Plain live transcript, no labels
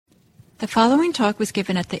The following talk was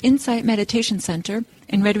given at the Insight Meditation Center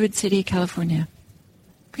in Redwood City, California.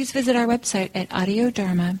 Please visit our website at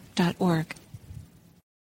audiodharma.org.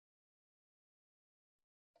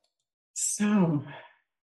 So,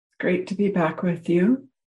 great to be back with you.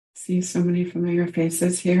 See so many familiar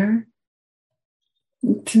faces here.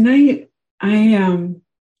 Tonight, I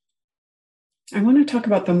want to talk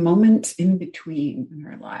about the moments in between in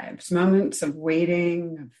our lives, moments of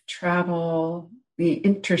waiting, of travel, the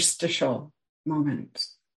interstitial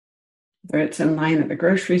moments, whether it's in line at the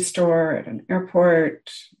grocery store, at an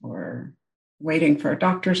airport, or waiting for a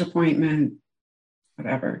doctor's appointment,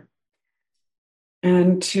 whatever.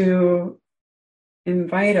 And to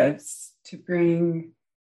invite us to bring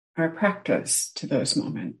our practice to those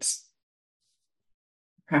moments.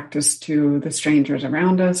 Practice to the strangers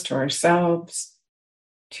around us, to ourselves,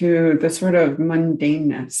 to the sort of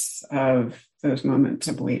mundaneness of those moments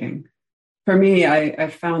of waiting. For me, I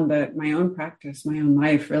found that my own practice, my own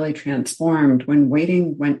life really transformed when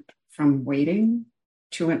waiting went from waiting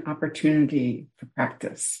to an opportunity for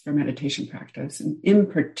practice, for meditation practice, and in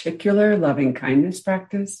particular, loving kindness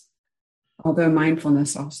practice, although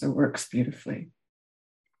mindfulness also works beautifully.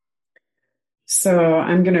 So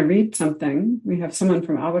I'm going to read something. We have someone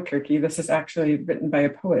from Albuquerque. This is actually written by a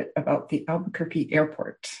poet about the Albuquerque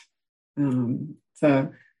airport. It's a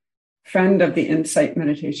friend of the Insight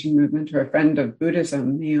meditation movement, or a friend of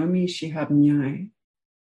Buddhism, Naomi Shihab Nyai.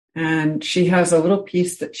 And she has a little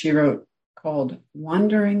piece that she wrote called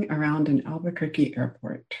Wandering Around an Albuquerque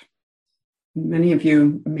Airport. Many of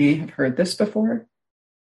you may have heard this before.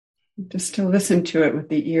 Just to listen to it with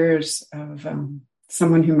the ears of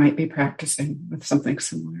someone who might be practicing with something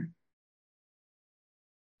similar.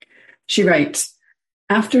 She writes,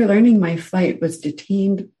 after learning my flight was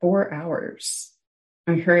detained 4 hours,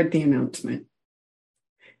 I heard the announcement.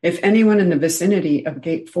 If anyone in the vicinity of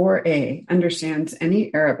gate 4A understands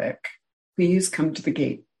any Arabic, please come to the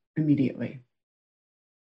gate immediately.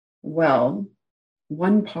 Well,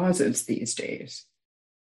 one pauses these days,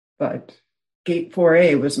 but gate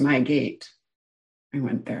 4A was my gate. I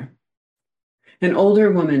went there. An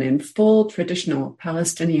older woman in full traditional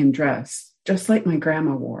Palestinian dress, just like my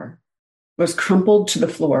grandma wore, was crumpled to the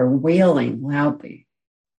floor, wailing loudly.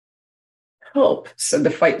 Help, said the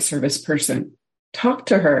flight service person. Talk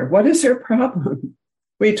to her. What is her problem?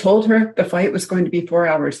 We told her the flight was going to be 4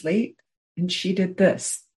 hours late, and she did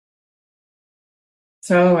this.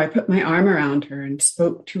 So I put my arm around her and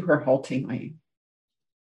spoke to her haltingly.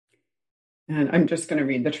 And I'm just going to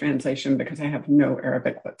read the translation because I have no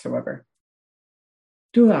Arabic whatsoever.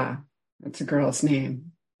 Dua, that's a girl's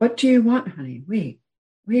name. What do you want, honey? Wait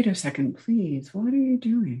a second, please. What are you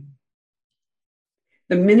doing?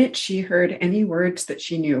 The minute she heard any words that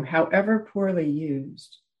she knew, however poorly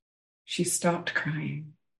used, she stopped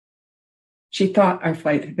crying. She thought our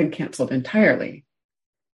flight had been canceled entirely,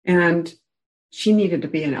 and she needed to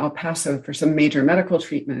be in El Paso for some major medical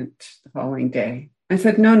treatment the following day. I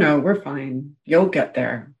said, no, we're fine. You'll get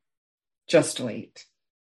there. Just late.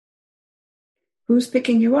 Who's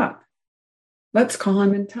picking you up? Let's call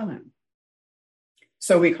him and tell him.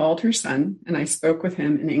 So we called her son, and I spoke with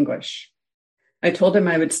him in English. I told him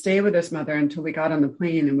I would stay with his mother until we got on the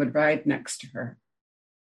plane and would ride next to her.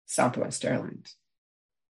 Southwest Airlines.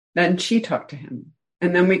 Then she talked to him,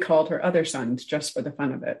 and then we called her other sons just for the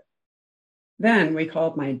fun of it. Then we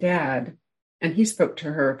called my dad, and he spoke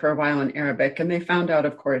to her for a while in Arabic, and they found out,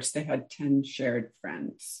 of course, they had 10 shared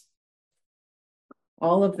friends.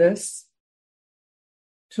 All of this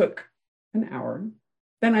took an hour.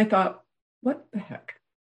 Then I thought, what the heck?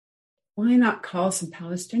 Why not call some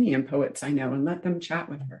Palestinian poets I know and let them chat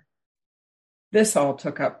with her? This all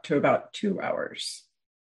took up to about 2 hours.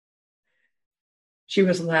 She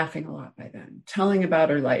was laughing a lot by then, telling about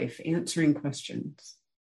her life, answering questions.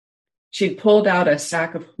 She'd pulled out a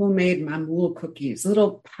sack of homemade mamul cookies,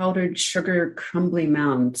 little powdered sugar crumbly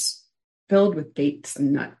mounds filled with dates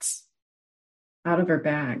and nuts, out of her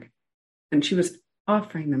bag, and she was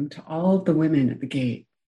offering them to all of the women at the gate.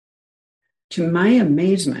 To my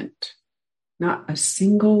amazement, not a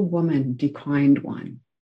single woman declined one.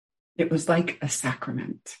 It was like a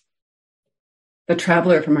sacrament. The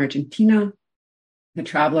traveler from Argentina, the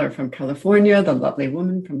traveler from California, the lovely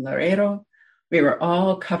woman from Laredo, we were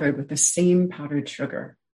all covered with the same powdered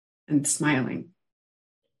sugar and smiling.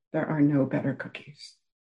 There are no better cookies.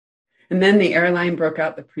 And then the airline broke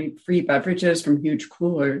out the free beverages from huge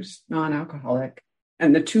coolers, non-alcoholic.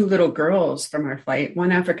 And the 2 little girls from our flight,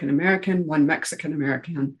 one African-American, one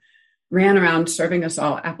Mexican-American, ran around serving us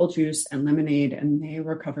all apple juice and lemonade, and they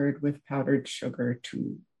were covered with powdered sugar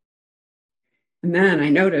too. And then I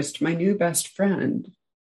noticed my new best friend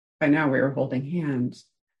by now we were holding hands,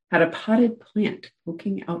 had a potted plant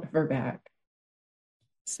poking out of her bag.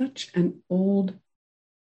 Such an old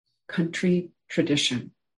country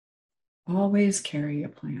tradition. Always carry a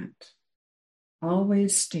plant.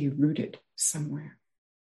 Always stay rooted somewhere.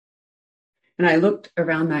 And I looked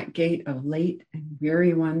around that gate of late and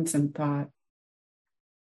weary ones and thought,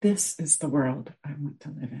 this is the world I want to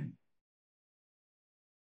live in.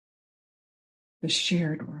 The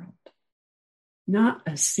shared world. Not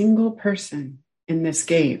a single person in this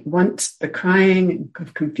gate, once the crying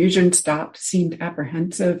of confusion stopped, seemed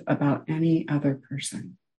apprehensive about any other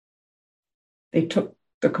person. They took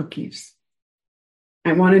the cookies.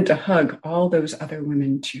 I wanted to hug all those other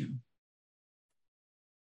women too.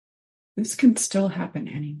 This can still happen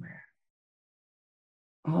anywhere.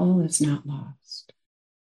 All is not lost.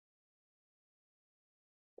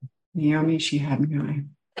 Naomi Shihab.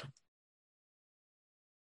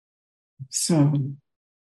 So,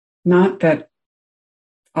 not that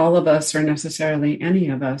all of us or necessarily any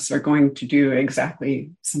of us are going to do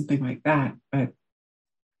exactly something like that, but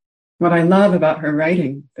what I love about her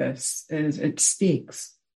writing this is it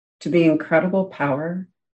speaks to the incredible power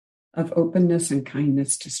of openness and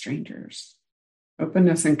kindness to strangers.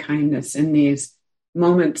 Openness and kindness in these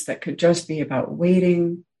moments that could just be about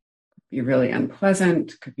waiting, be really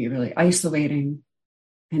unpleasant, could be really isolating.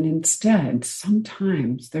 And instead,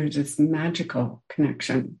 sometimes there's this magical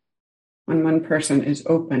connection when one person is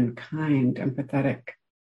open, kind, empathetic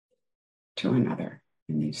to another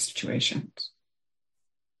in these situations.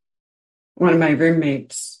 One of my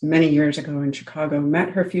roommates many years ago in Chicago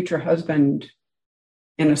met her future husband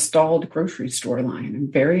in a stalled grocery store line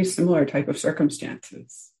in very similar type of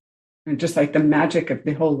circumstances. And just like the magic of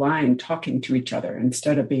the whole line talking to each other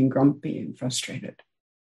instead of being grumpy and frustrated.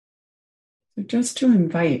 So just to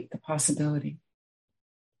invite the possibility,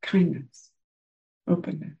 kindness,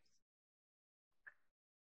 openness.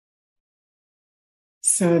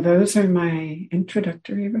 So those are my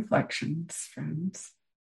introductory reflections, friends.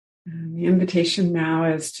 And the invitation now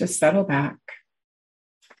is to settle back,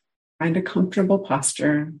 find a comfortable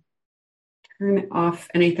posture, turn off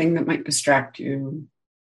anything that might distract you,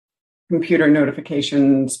 computer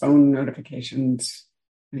notifications, phone notifications,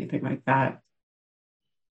 anything like that.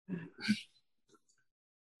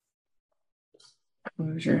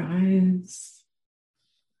 Close your eyes.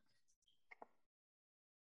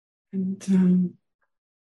 And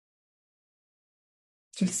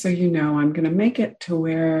just so you know, I'm going to make it to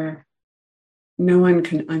where no one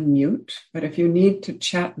can unmute, but if you need to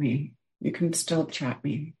chat me, you can still chat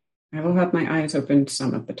me. I will have my eyes open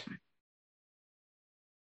some of the time.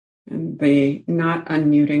 And the not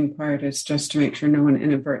unmuting part is just to make sure no one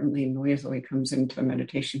inadvertently, noisily comes into the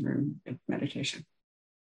meditation room in meditation.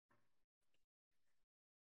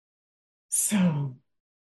 So,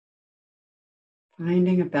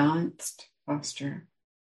 finding a balanced posture,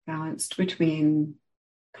 balanced between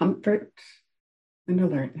comfort and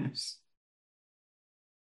alertness.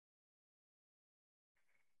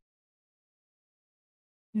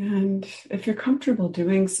 And if you're comfortable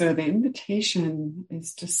doing so, the invitation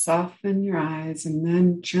is to soften your eyes and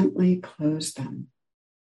then gently close them.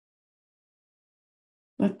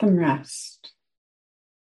 Let them rest.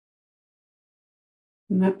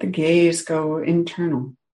 And let the gaze go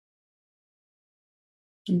internal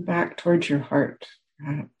and back towards your heart,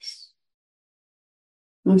 perhaps.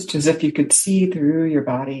 Almost as if you could see through your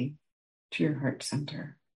body to your heart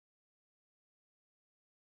center.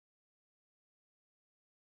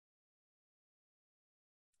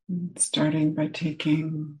 And starting by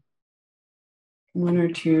taking one or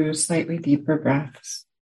two slightly deeper breaths.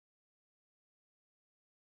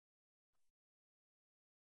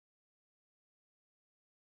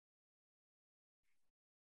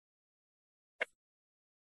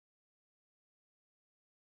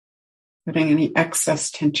 Putting any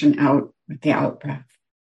excess tension out with the out breath.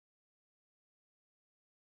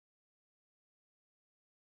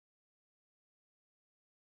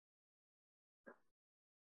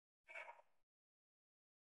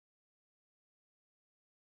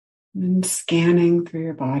 And scanning through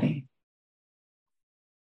your body.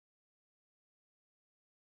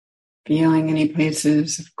 Feeling any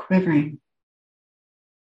places of quivering,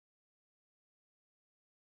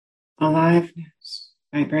 aliveness,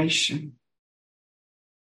 vibration.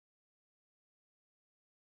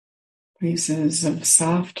 Places of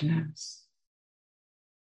softness,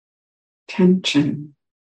 tension,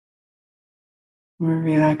 or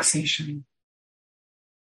relaxation.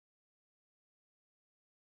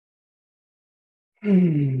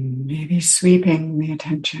 Maybe sweeping the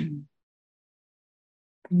attention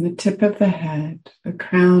from the tip of the head, the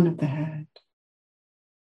crown of the head,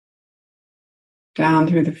 down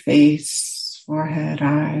through the face, forehead,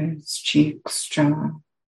 eyes, cheeks, jaw.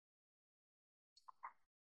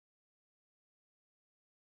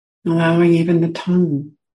 Allowing even the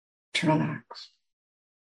tongue to relax.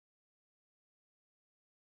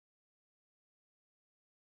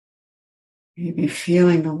 Maybe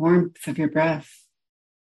feeling the warmth of your breath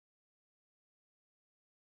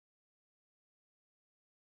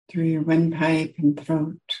through your windpipe and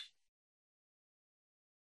throat.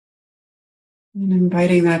 And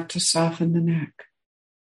inviting that to soften the neck,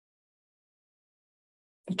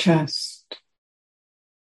 the chest,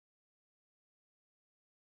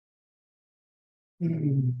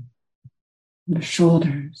 the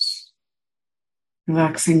shoulders,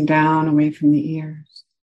 relaxing down away from the ears.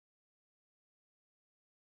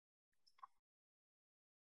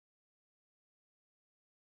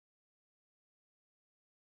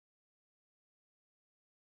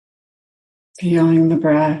 Feeling the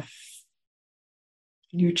breath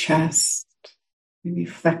in your chest, maybe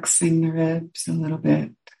flexing the ribs a little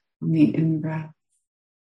bit on the in-breath.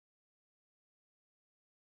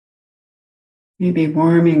 Maybe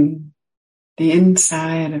warming the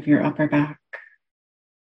inside of your upper back.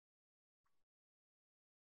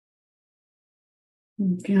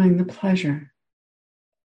 And feeling the pleasure,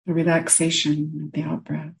 the relaxation of the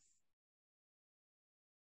out-breath.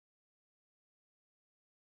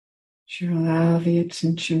 You allow the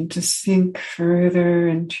attention to sink further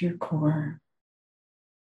into your core,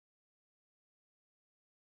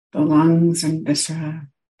 the lungs and viscera,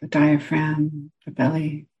 the diaphragm, the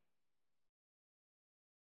belly.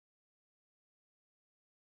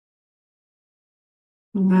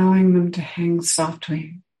 Allowing them to hang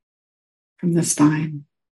softly from the spine.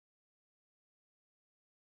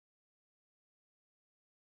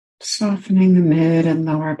 Softening the mid and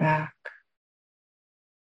lower back.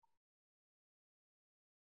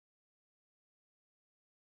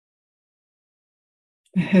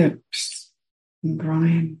 The hips and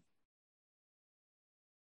groin.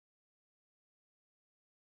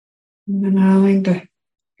 And allowing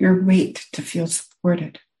your weight to feel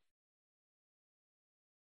supported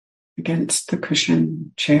against the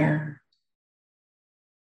cushion, chair,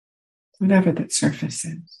 whatever that surface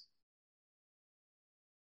is.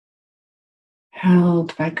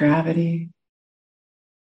 Held by gravity,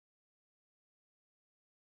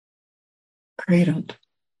 cradled.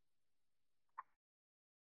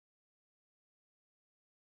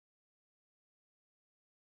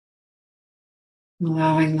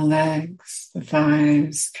 Allowing the legs, the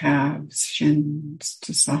thighs, calves, shins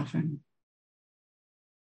to soften.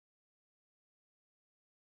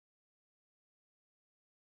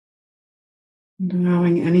 And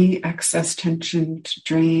allowing any excess tension to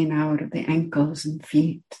drain out of the ankles and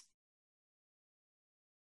feet.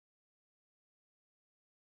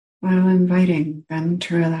 While inviting them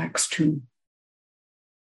to relax too.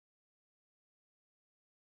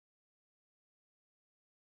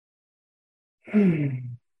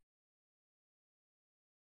 And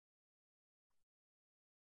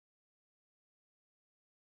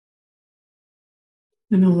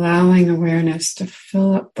allowing awareness to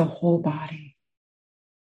fill up the whole body.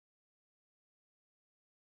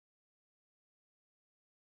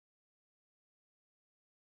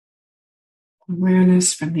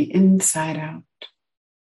 Awareness from the inside out.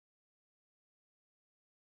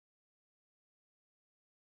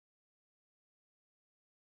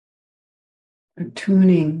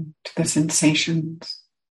 Attuning to the sensations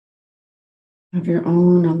of your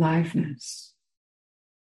own aliveness.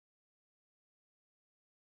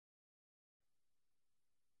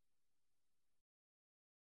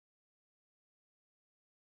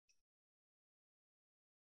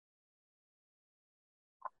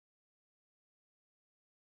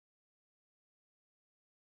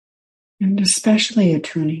 And especially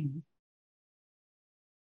attuning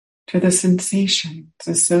to the sensations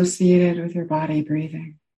associated with your body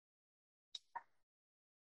breathing.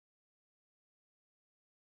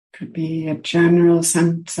 Could be a general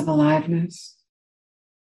sense of aliveness,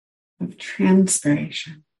 of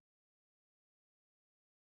transpiration.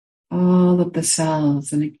 All of the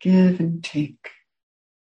cells in a give and take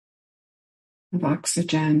of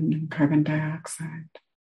oxygen and carbon dioxide,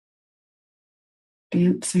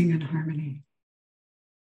 dancing in harmony.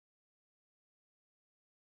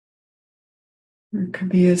 Or it could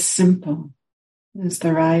be as simple as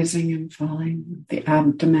the rising and falling of the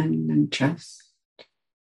abdomen and chest,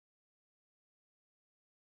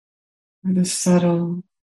 or the subtle,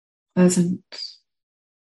 pleasant,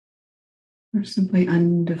 or simply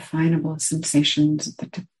undefinable sensations at the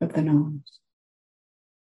tip of the nose.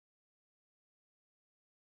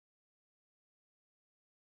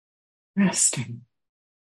 resting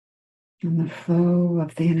on the flow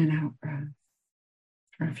of the in and out breath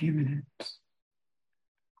for a few minutes.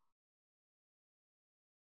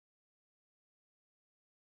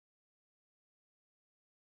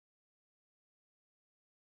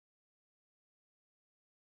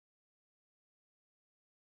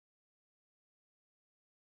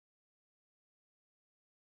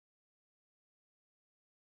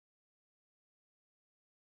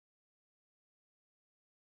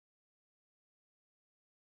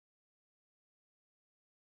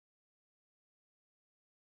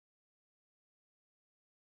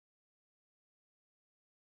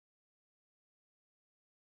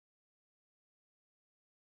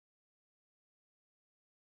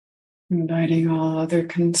 Inviting all other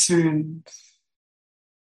concerns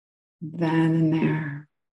then and there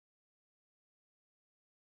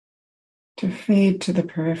to fade to the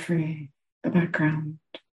periphery, the background.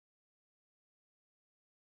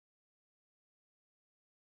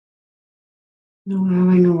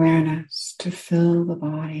 Allowing awareness to fill the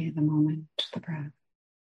body, the moment, the breath.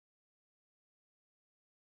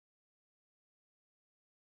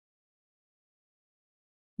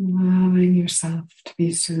 Allowing yourself to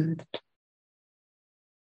be soothed.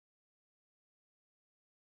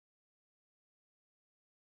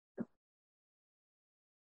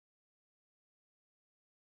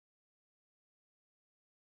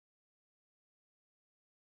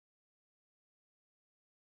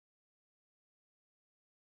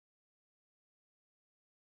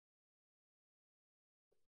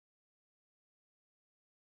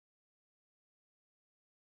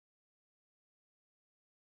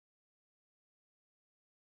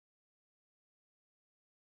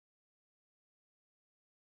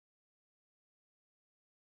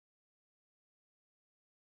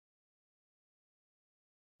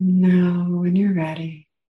 Now, when you're ready,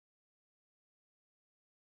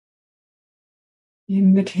 the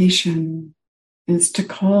invitation is to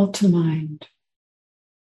call to mind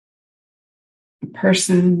a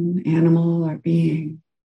person, animal, or being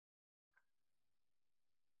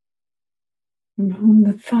from whom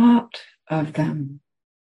the thought of them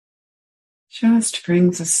just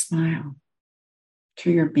brings a smile to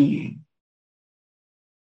your being,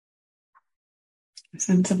 a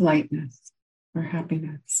sense of lightness or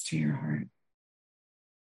happiness to your heart.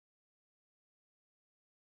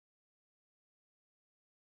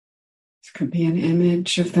 This could be an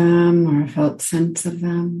image of them or a felt sense of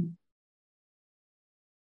them.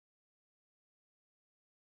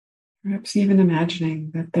 Perhaps even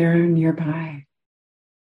imagining that they're nearby,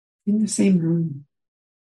 in the same room.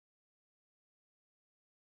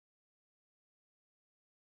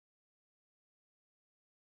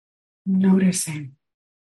 Noticing,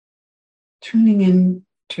 tuning in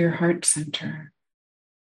to your heart center.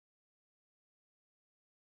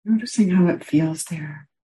 Noticing how it feels there.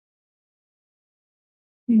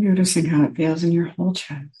 You're noticing how it feels in your whole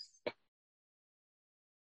chest.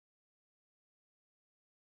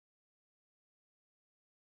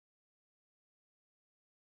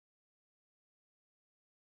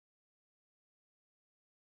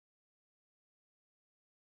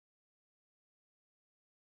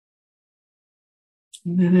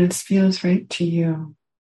 And then it feels right to you.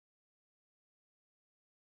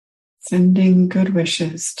 Sending good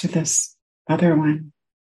wishes to this other one,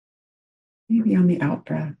 maybe on the out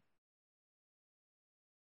breath,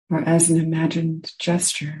 or as an imagined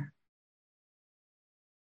gesture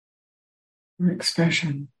or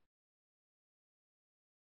expression.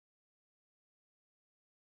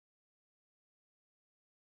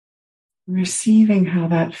 Receiving how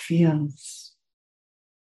that feels.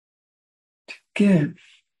 To give,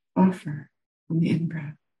 offer on the in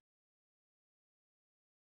breath.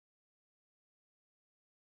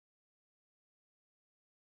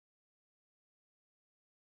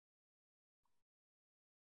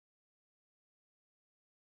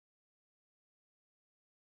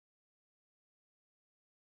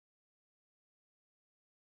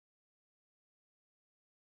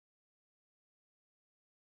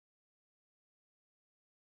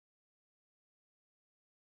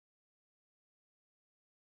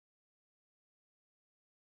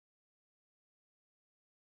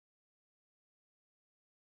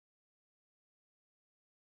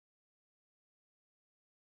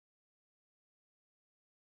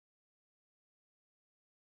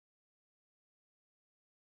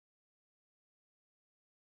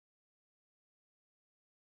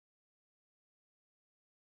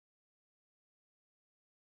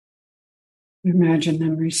 Imagine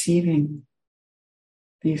them receiving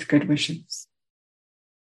these good wishes.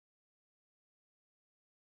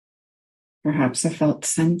 Perhaps a felt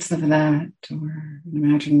sense of that or an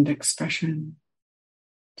imagined expression,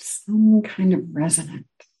 some kind of resonance,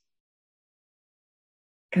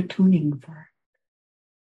 like a tuning fork.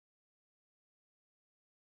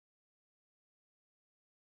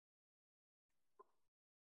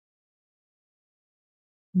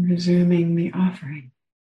 Resuming the offering.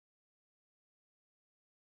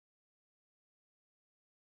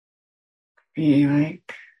 Be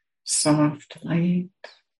like soft light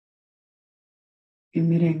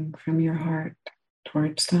emitting from your heart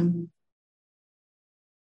towards them.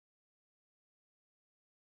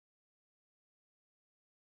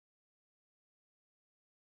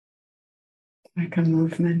 Like a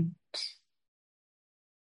movement,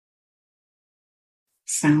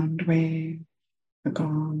 sound wave, a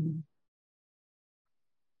gong.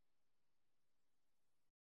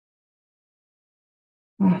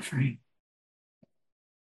 Offering,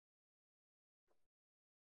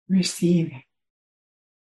 receiving.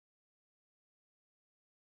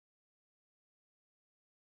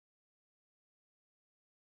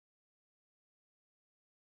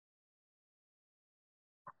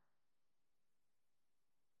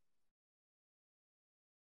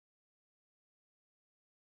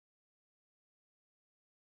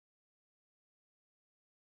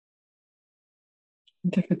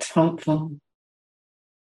 And if it's helpful, you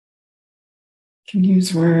can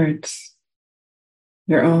use words,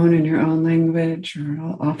 your own in your own language, or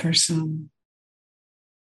I'll offer some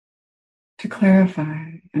to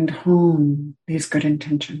clarify and hone these good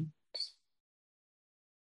intentions.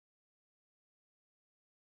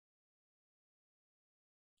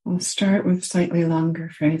 I'll start with slightly longer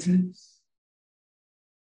phrases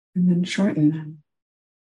and then shorten them.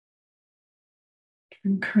 To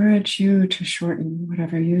encourage you to shorten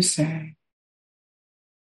whatever you say.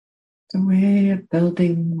 It's a way of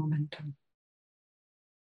building momentum.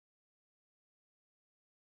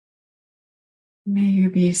 May you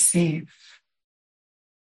be safe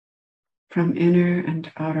from inner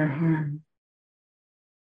and outer harm.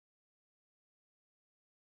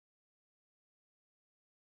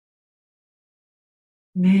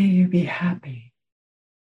 May you be happy.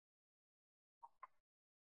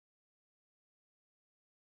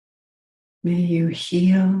 May you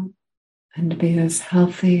heal and be as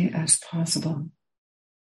healthy as possible.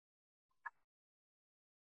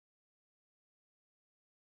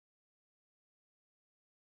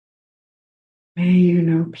 May you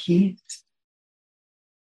know peace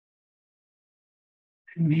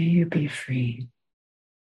and may you be free.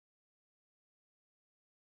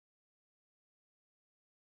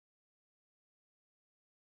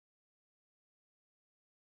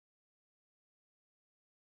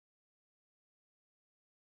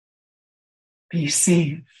 Be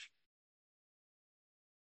safe.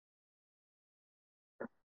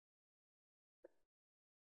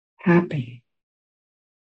 Happy.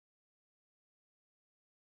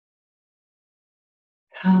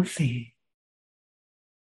 Healthy.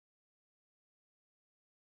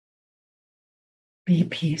 Be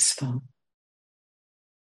peaceful.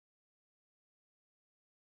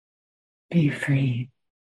 Be free.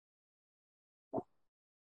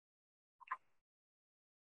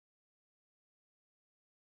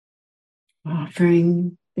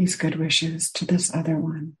 Offering these good wishes to this other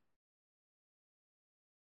one.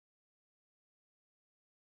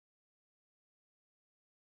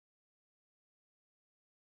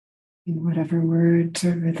 In whatever words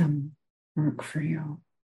or rhythm work for you.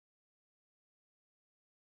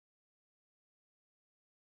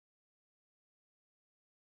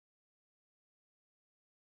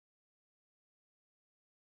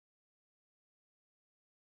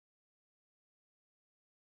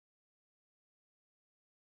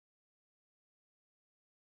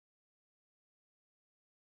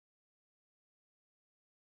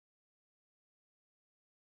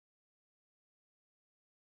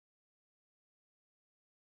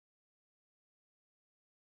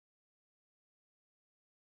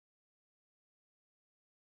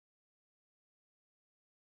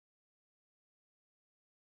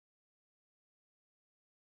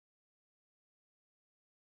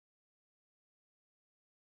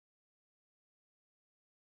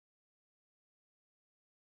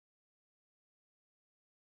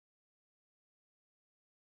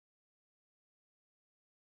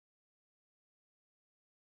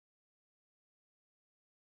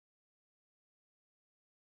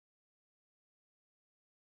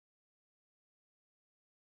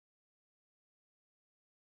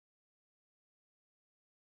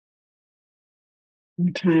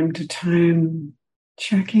 From time to time,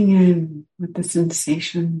 checking in with the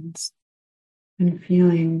sensations and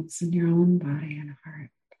feelings in your own body and heart.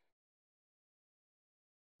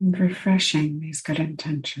 and refreshing these good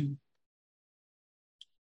intentions.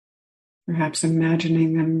 Perhaps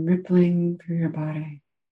imagining them rippling through your body,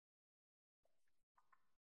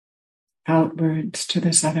 outwards to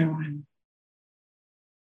this other one.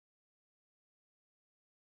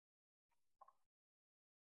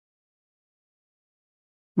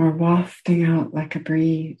 Or wafting out like a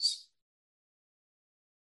breeze.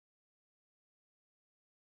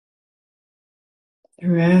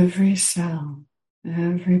 Through every cell,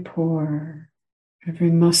 every pore,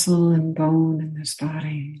 every muscle and bone in this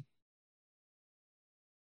body,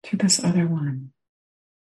 to this other one.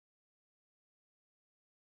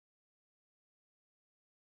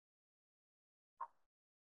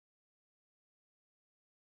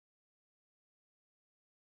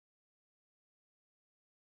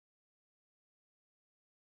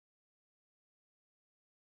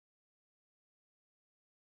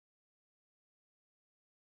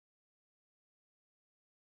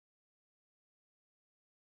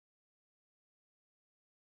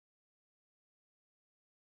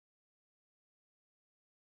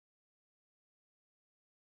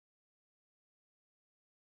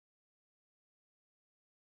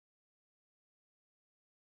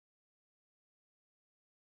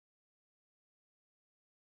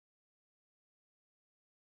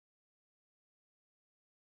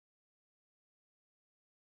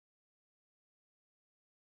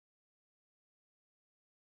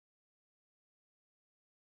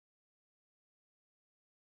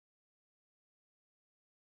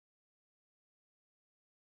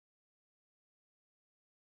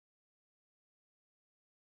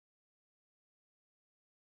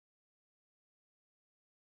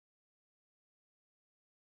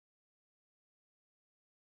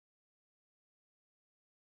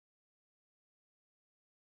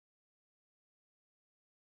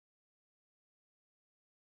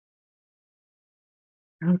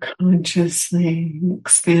 Now consciously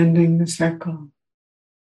expanding the circle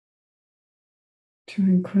to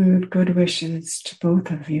include good wishes to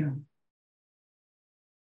both of you.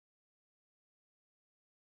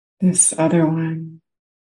 This other one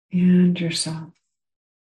and yourself.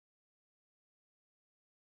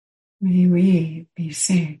 May we be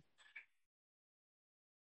safe,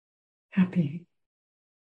 happy,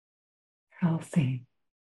 healthy.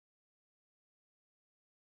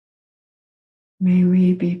 May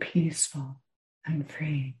we be peaceful and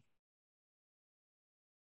free.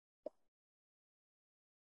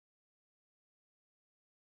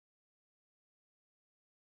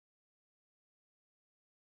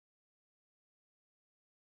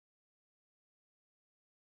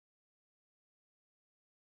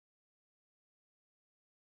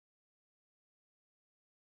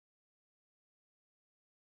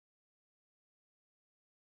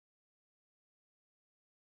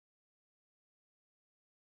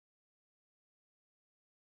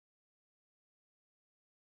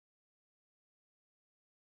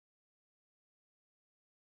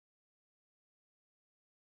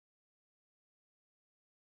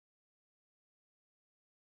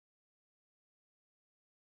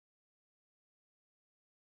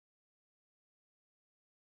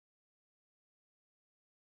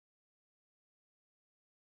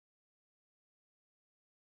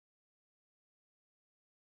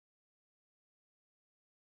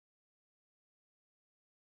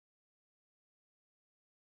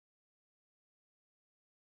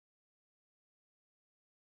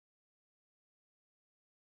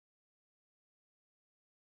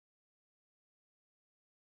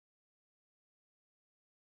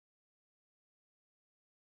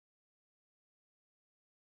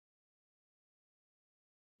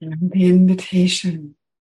 And the invitation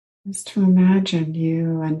is to imagine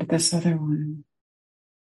you and this other one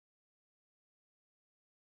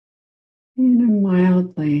in a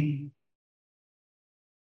mildly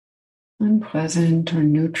unpleasant or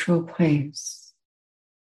neutral place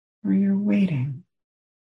where you're waiting,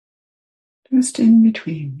 just in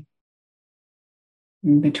between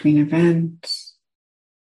events,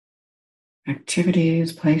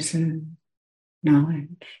 activities, places,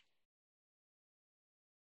 knowledge.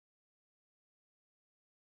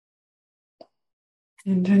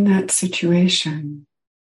 And in that situation,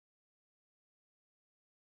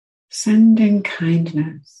 sending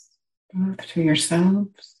kindness both to yourself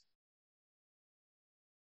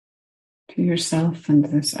and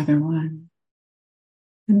this other one,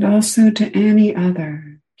 and also to any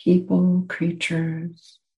other people,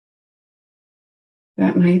 creatures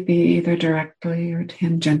that might be either directly or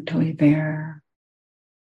tangentially there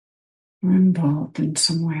or involved in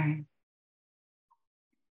some way.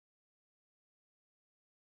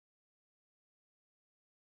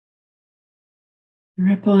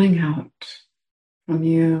 rippling out from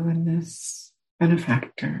you and this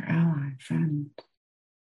benefactor, ally, friend.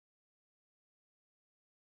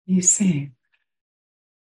 Be safe,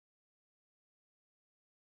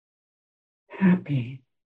 happy,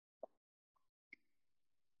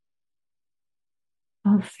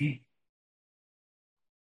 healthy.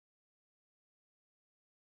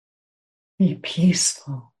 Be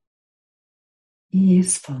peaceful,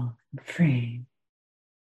 easeful, and free.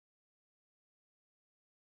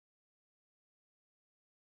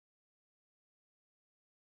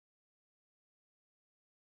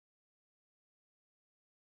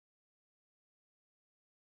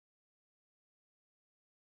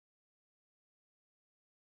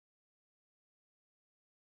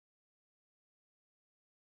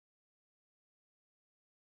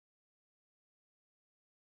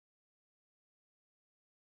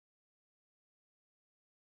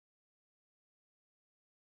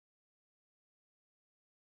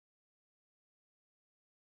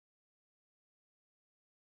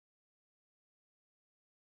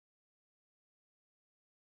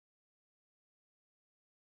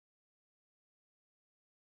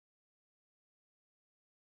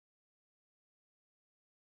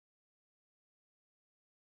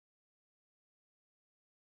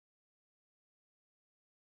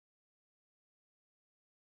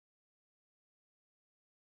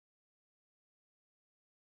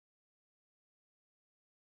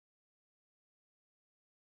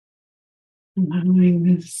 Allowing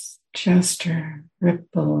this gesture,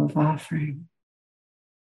 ripple of offering,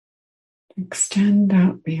 to extend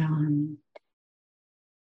out beyond,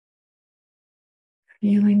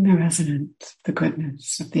 feeling the resonance of the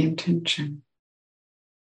goodness of the intention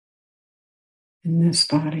in this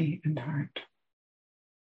body and heart.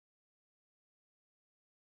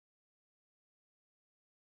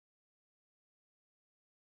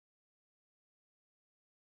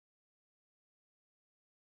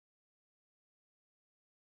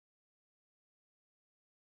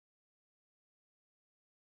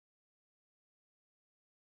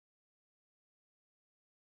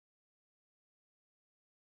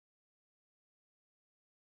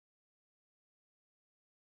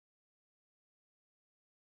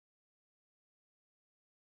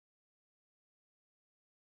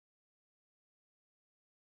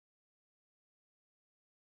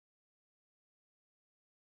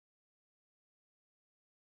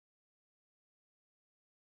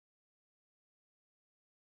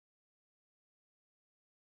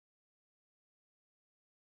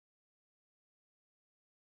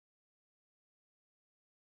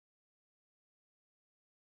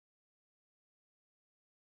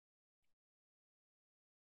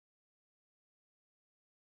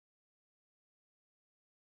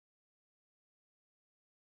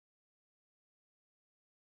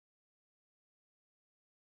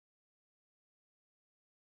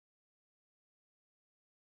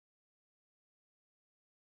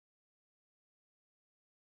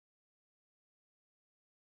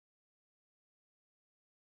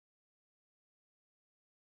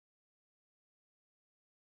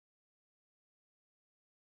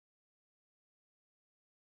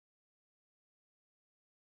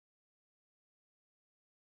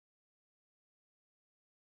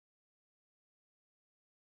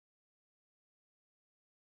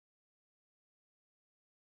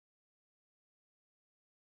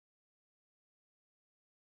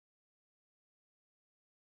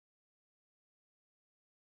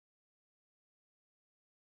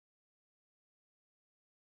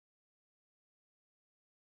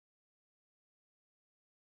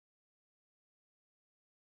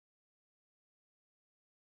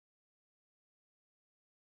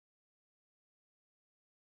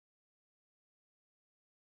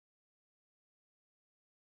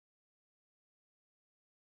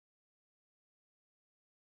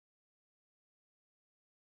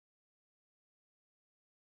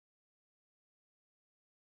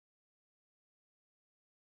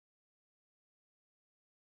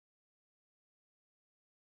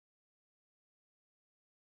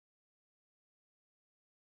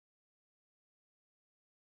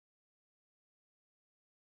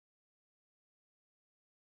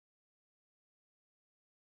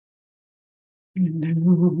 And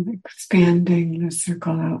now expanding the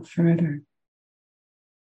circle out further,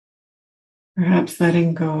 perhaps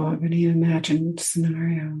letting go of any imagined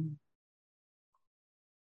scenario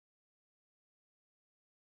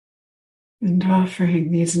and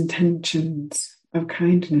offering these intentions of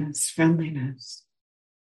kindness, friendliness,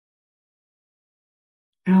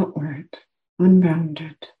 outward,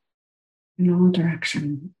 unbounded, in all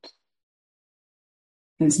directions,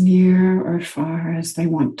 as near or far as they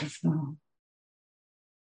want to flow.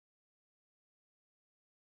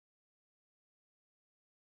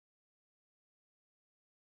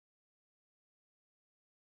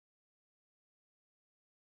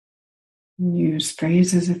 Use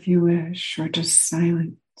phrases if you wish, or just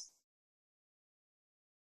silence.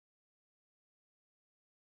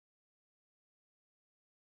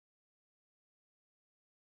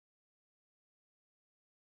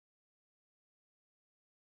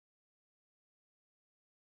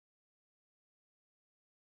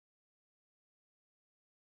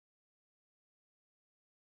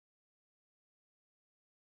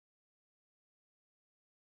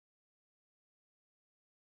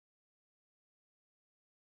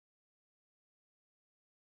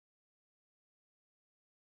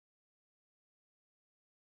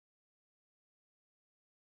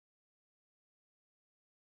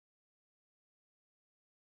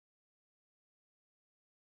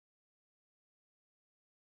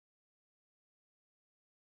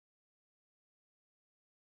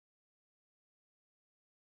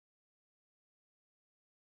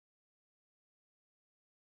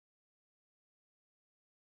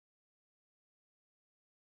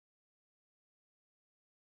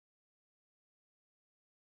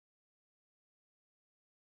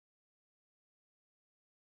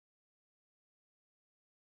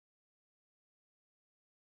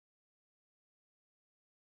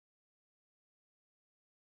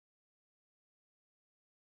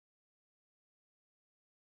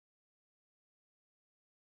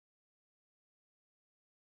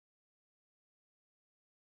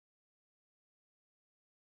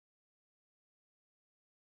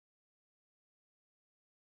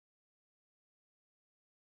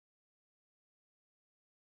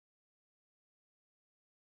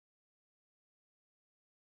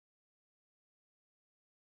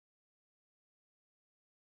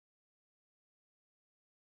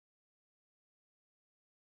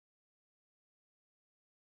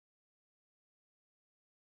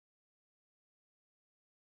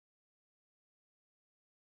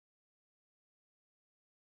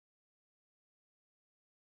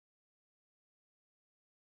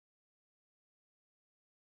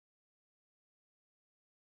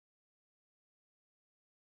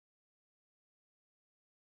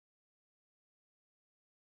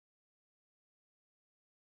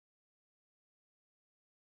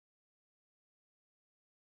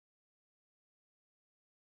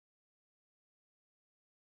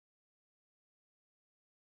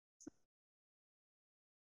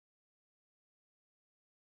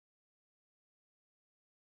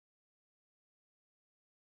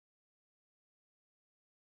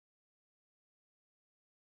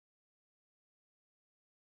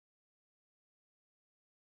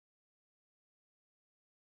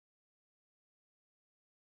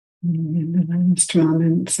 In the last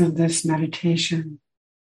moments of this meditation,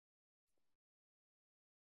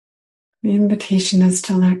 the invitation is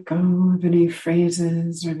to let go of any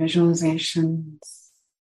phrases or visualizations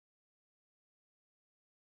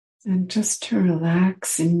and just to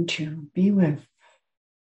relax into, be with,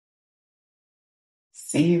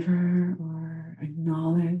 savor or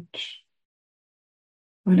acknowledge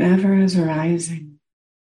whatever is arising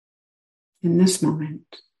in this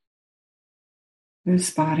moment,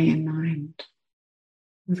 this body and mind,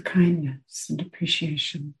 with kindness and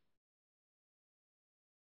appreciation.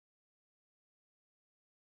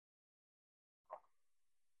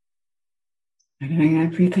 Letting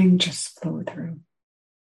everything just flow through.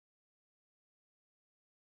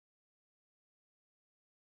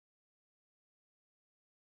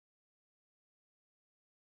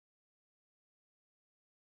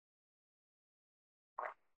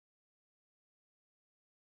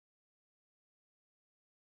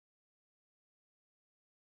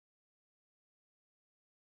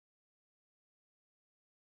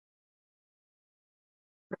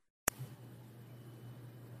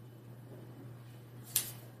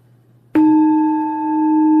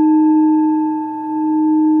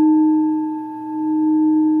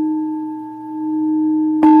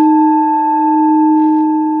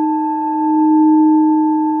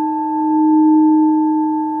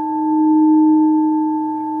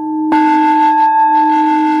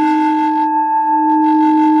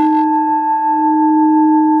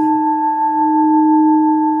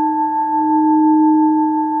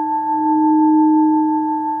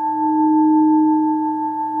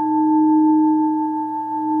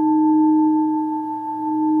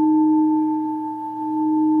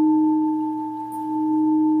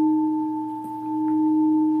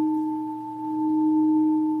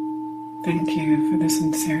 Thank you for the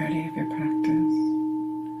sincerity of your practice.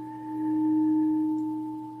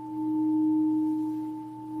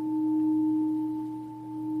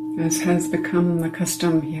 As has become the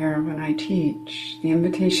custom here when I teach, the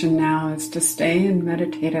invitation now is to stay in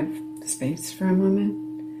meditative space for a moment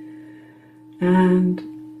and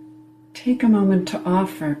take a moment to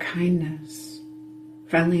offer kindness,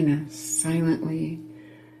 friendliness silently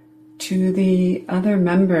to the other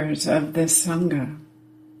members of this Sangha,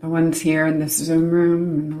 the ones here in this Zoom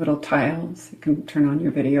room and the little tiles. You can turn on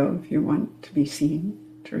your video if you want to be seen,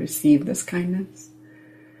 to receive this kindness.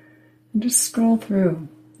 And just scroll through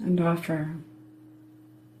and offer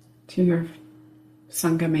to your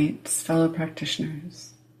Sangha mates, fellow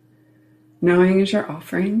practitioners, knowing as you're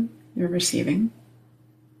offering, you're receiving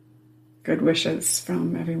good wishes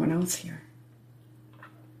from everyone else here.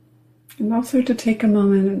 And also to take a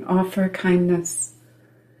moment and offer kindness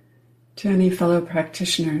to any fellow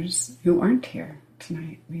practitioners who aren't here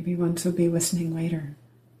tonight. Maybe ones who'll be listening later,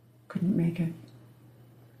 couldn't make it.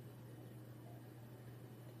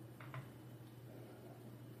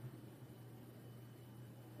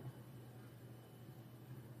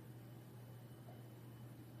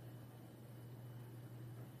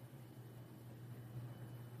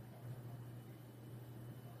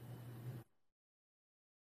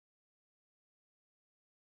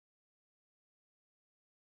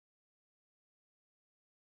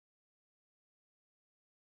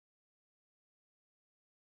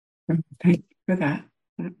 Thank you for that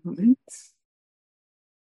moment.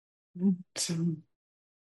 And,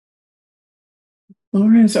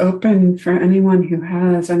 floor is open for anyone who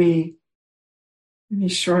has any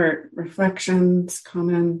short reflections,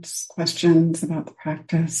 comments, questions about the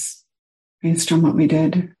practice based on what we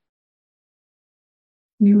did.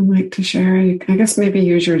 Anyone like to share? I guess maybe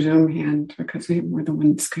use your Zoom hand because we have more than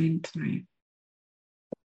one screen tonight.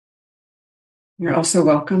 You're also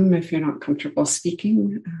welcome, if you're not comfortable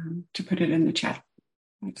speaking, to put it in the chat.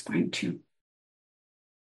 That's fine too.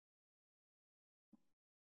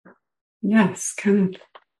 Yes, Kenneth.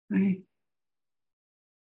 Hi.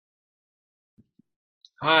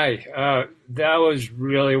 Hi, that was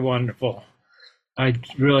really wonderful. I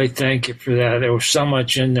really thank you for that. There was so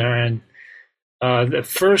much in there. And the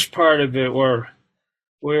first part of it where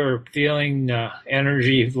we were feeling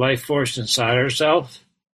energy, life force inside ourselves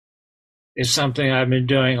is something I've been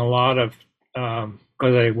doing a lot of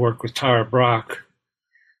because I work with Tara Brach.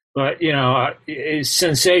 But, it's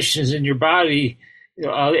sensations in your body,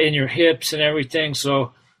 in your hips and everything.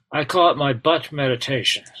 So I call it my butt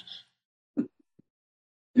meditation.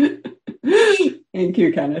 Thank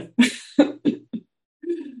you, Kenneth.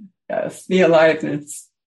 Yes, the aliveness.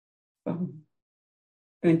 So,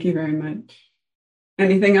 thank you very much.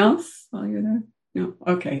 Anything else while you're there? No.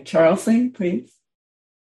 Okay, Charlesley, please.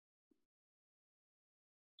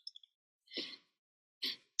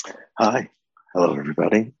 Hi. Hello,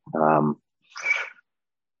 everybody.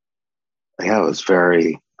 It was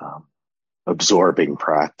very absorbing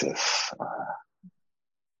practice.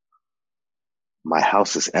 My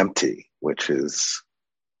house is empty, which is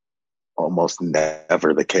almost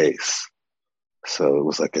never the case. So it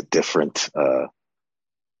was like a different way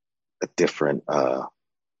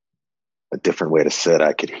to sit.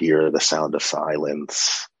 I could hear the sound of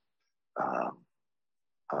silence.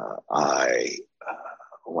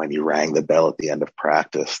 When you rang the bell at the end of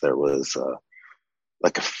practice, there was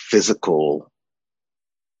like a physical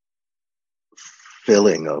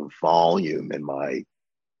filling of volume in my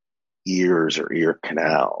ears or ear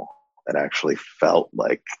canal that actually felt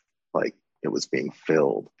like it was being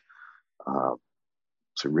filled. So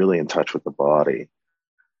really in touch with the body.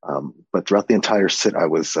 But throughout the entire sit, I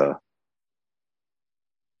was like,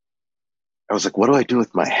 what do I do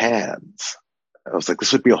with my hands? I was like,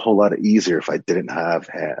 this would be a whole lot easier if I didn't have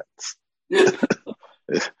hands.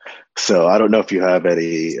 So I don't know if you have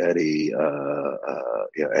any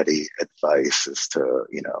advice as to,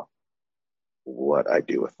 what I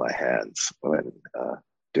do with my hands when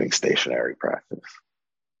doing stationary practice.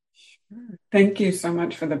 Sure. Thank you so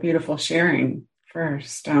much for the beautiful sharing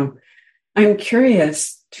first. I'm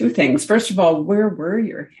curious, two things. First of all, where were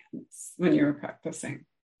your hands when you were practicing?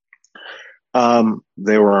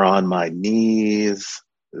 They were on my knees.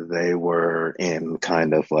 They were in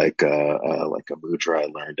kind of like a mudra I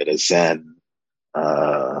learned at a Zen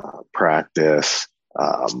practice.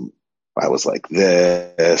 I was like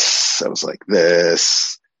this. I was like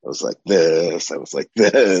this. I was like this. I was like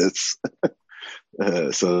this.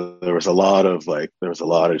 So there was a lot of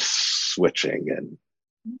switching and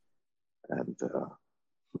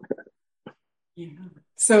yeah.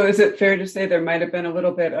 So is it fair to say there might have been a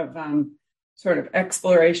little bit of sort of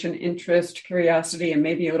exploration, interest, curiosity, and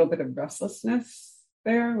maybe a little bit of restlessness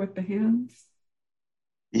there with the hands?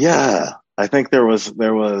 Yeah, I think there was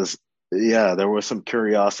some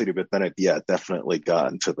curiosity, but then it definitely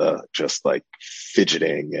got into the just like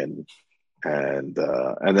fidgeting and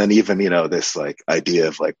then even this like idea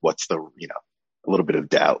of like what's the a little bit of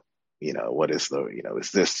doubt, what is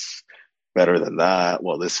is this better than that?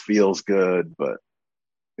 Well, this feels good, but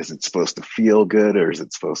is it supposed to feel good, or is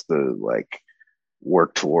it supposed to like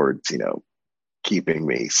work towards, keeping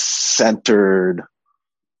me centered?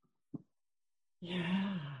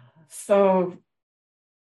 Yeah. So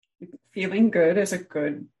feeling good is a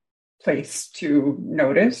good place to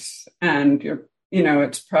notice. And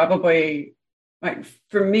it's probably like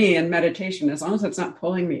for me in meditation, as long as it's not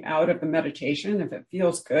pulling me out of the meditation, if it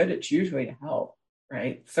feels good, it's usually a help,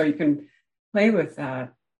 right? So you can play with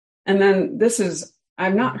that. And then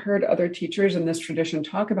I've not heard other teachers in this tradition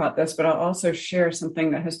talk about this, but I'll also share something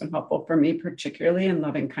that has been helpful for me, particularly in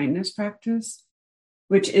loving kindness practice,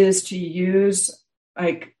 which is to use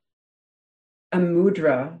like a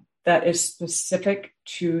mudra that is specific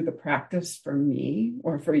to the practice for me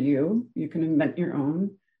or for you. You can invent your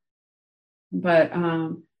own. But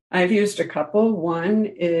I've used a couple. One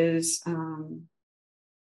is, trying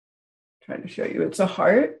to show you, it's a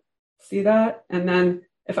heart. See that? And then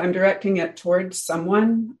if I'm directing it towards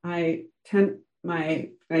someone, I tent my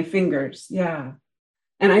fingers. Yeah.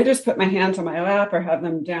 And I just put my hands on my lap or have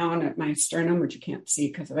them down at my sternum, which you can't see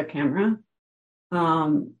because of a camera.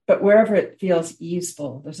 But wherever it feels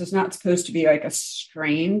easeful. This is not supposed to be like a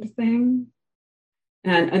strained thing.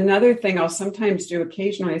 And another thing I'll sometimes do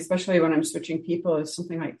occasionally, especially when I'm switching people, is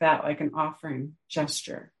something like that, like an offering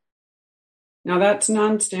gesture. Now that's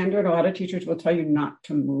non-standard. A lot of teachers will tell you not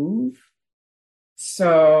to move.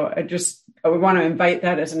 So I would want to invite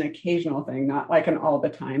that as an occasional thing, not like an all the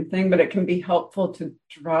time thing, but it can be helpful to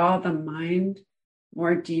draw the mind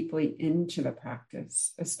more deeply into the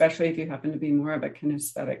practice, especially if you happen to be more of a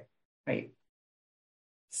kinesthetic type.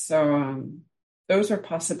 So those are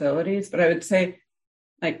possibilities, but I would say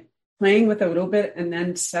like playing with a little bit and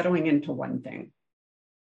then settling into one thing.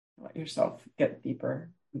 Let yourself get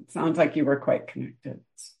deeper. It sounds like you were quite connected.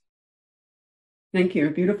 Thank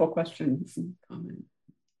you. Beautiful questions and comments.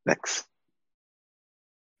 Thanks.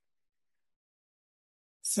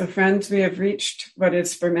 So friends, we have reached what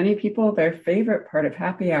is for many people their favorite part of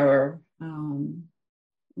happy hour.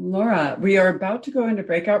 Laura, we are about to go into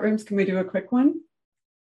breakout rooms. Can we do a quick one?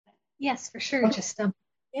 Yes, for sure. Okay. Just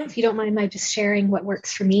if you don't mind my just sharing what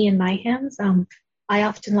works for me in my hands. I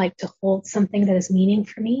often like to hold something that has meaning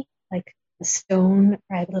for me, like a stone,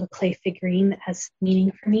 or I have a little clay figurine that has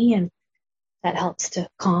meaning for me, and that helps to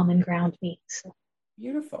calm and ground me. So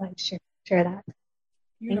beautiful. I'd share that.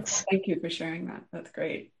 Beautiful. Thanks. Thank you for sharing that. That's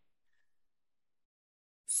great.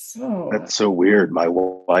 So that's so weird. My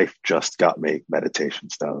wife just got me meditation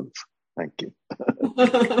stones. Thank you.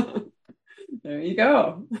 There you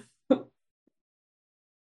go.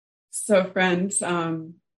 So friends,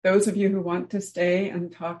 those of you who want to stay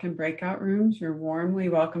and talk in breakout rooms, you're warmly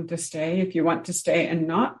welcome to stay. If you want to stay and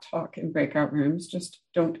not talk in breakout rooms, just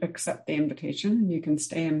don't accept the invitation and you can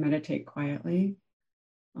stay and meditate quietly.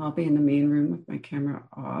 I'll be in the main room with my camera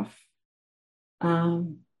off. The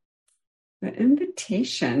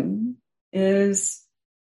invitation is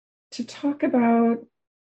to talk about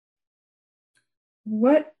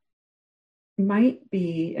what might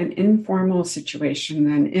be an informal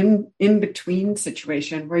situation, an in-between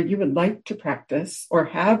situation where you would like to practice or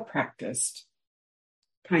have practiced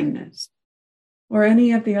kindness or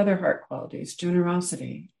any of the other heart qualities,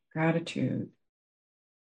 generosity, gratitude,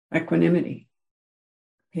 equanimity,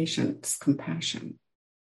 patience, compassion,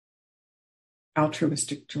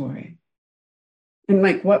 altruistic joy. And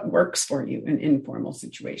like what works for you in informal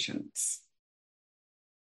situations.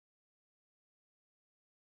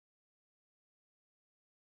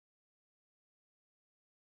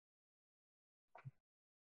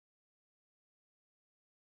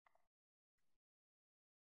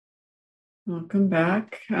 Welcome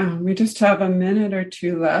back. We just have a minute or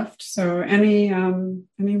two left. So anyone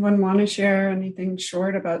want to share anything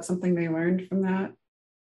short about something they learned from that?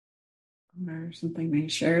 Or something they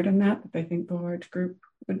shared in that they think the large group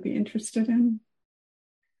would be interested in?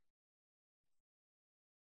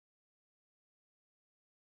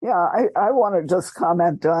 Yeah, I want to just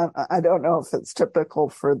comment on, I don't know if it's typical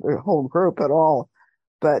for the whole group at all,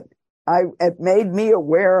 but it made me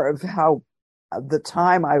aware of how the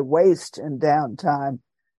time I waste in downtime,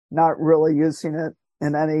 not really using it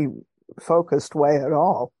in any focused way at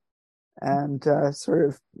all, and sort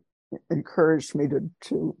of encouraged me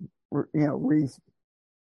to realign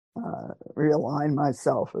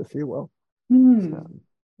myself, if you will. So,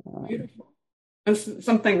 beautiful. It's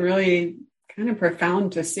something really kind of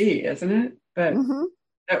profound to see, isn't it? But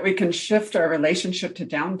that we can shift our relationship to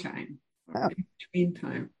downtime, between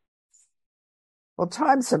time. Well,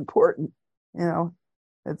 time's important.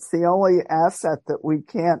 It's the only asset that we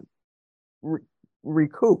can't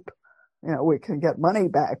recoup. we can get money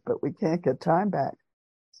back, but we can't get time back.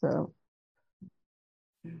 So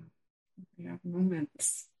we have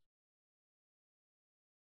moments.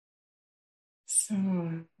 So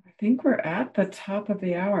I think we're at the top of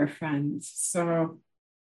the hour, friends. So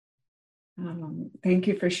thank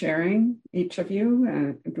you for sharing, each of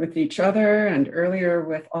you, with each other, and earlier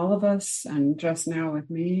with all of us, and just now with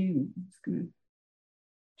me. I'm just going to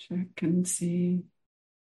check and see.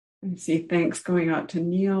 I see thanks going out to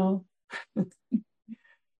Neil.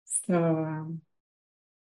 So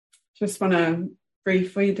just want to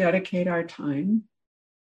briefly dedicate our time.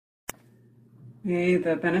 May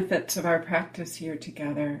the benefits of our practice here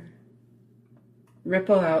together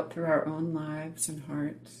ripple out through our own lives and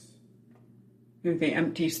hearts, through the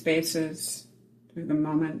empty spaces, through the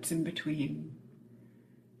moments in between.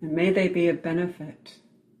 And may they be a benefit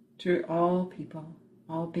to all people,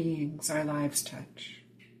 all beings our lives touch,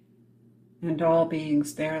 and all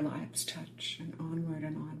beings their lives touch, and onward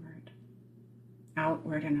and onward,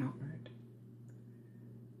 outward and outward.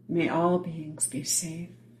 May all beings be safe,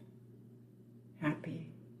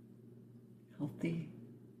 happy, healthy,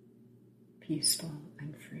 peaceful,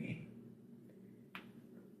 and free.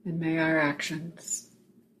 And may our actions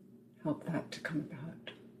help that to come about.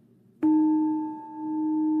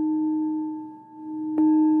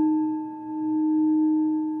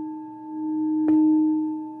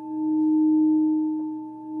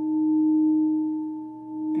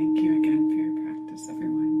 Thank you again for your practice,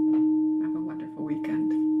 everyone. Have a wonderful weekend.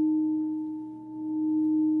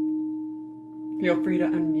 Feel free to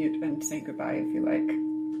unmute and say goodbye if you like.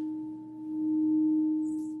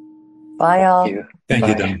 Bye, all. Thank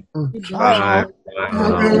you, Don. Bye.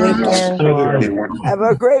 have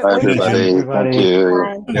a great Bye, weekend. everybody. Thank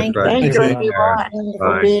you. Thank Thank you, you. everyone,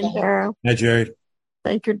 for being here. Hi, Jerry.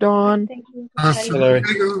 Thank you, Dawn. Thank you. Hi, Larry.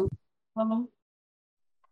 Hello.